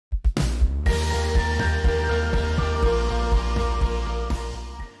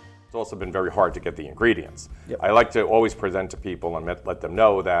also been very hard to get the ingredients. Yep. I like to always present to people and let them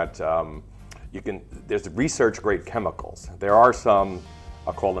know that there's research-grade chemicals. There are some,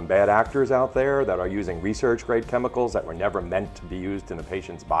 I'll call them bad actors out there, that are using research-grade chemicals that were never meant to be used in the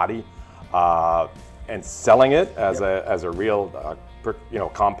patient's body, and selling it as a real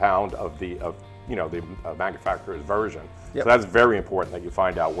compound of the manufacturer's version. Yep. So that's very important that you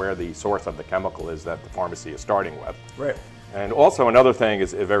find out where the source of the chemical is that the pharmacy is starting with. Right. And also another thing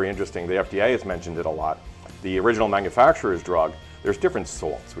is very interesting, the FDA has mentioned it a lot. The original manufacturer's drug, there's different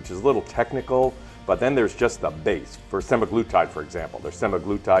salts, which is a little technical, but then there's just the base. For semaglutide, for example, there's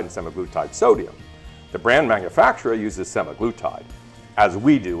semaglutide and semaglutide sodium. The brand manufacturer uses semaglutide, as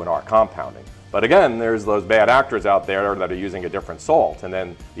we do in our compounding. But again, there's those bad actors out there that are using a different salt, and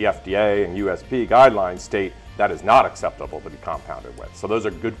then the FDA and USP guidelines state that is not acceptable to be compounded with. So those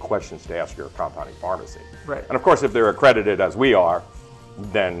are good questions to ask your compounding pharmacy. Right. And of course, if they're accredited as we are,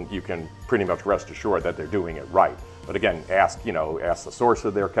 then you can pretty much rest assured that they're doing it right. But again, ask the source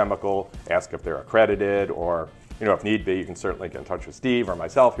of their chemical, ask if they're accredited, or if need be, you can certainly get in touch with Steve or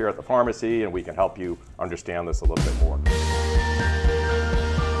myself here at the pharmacy, and we can help you understand this a little bit more.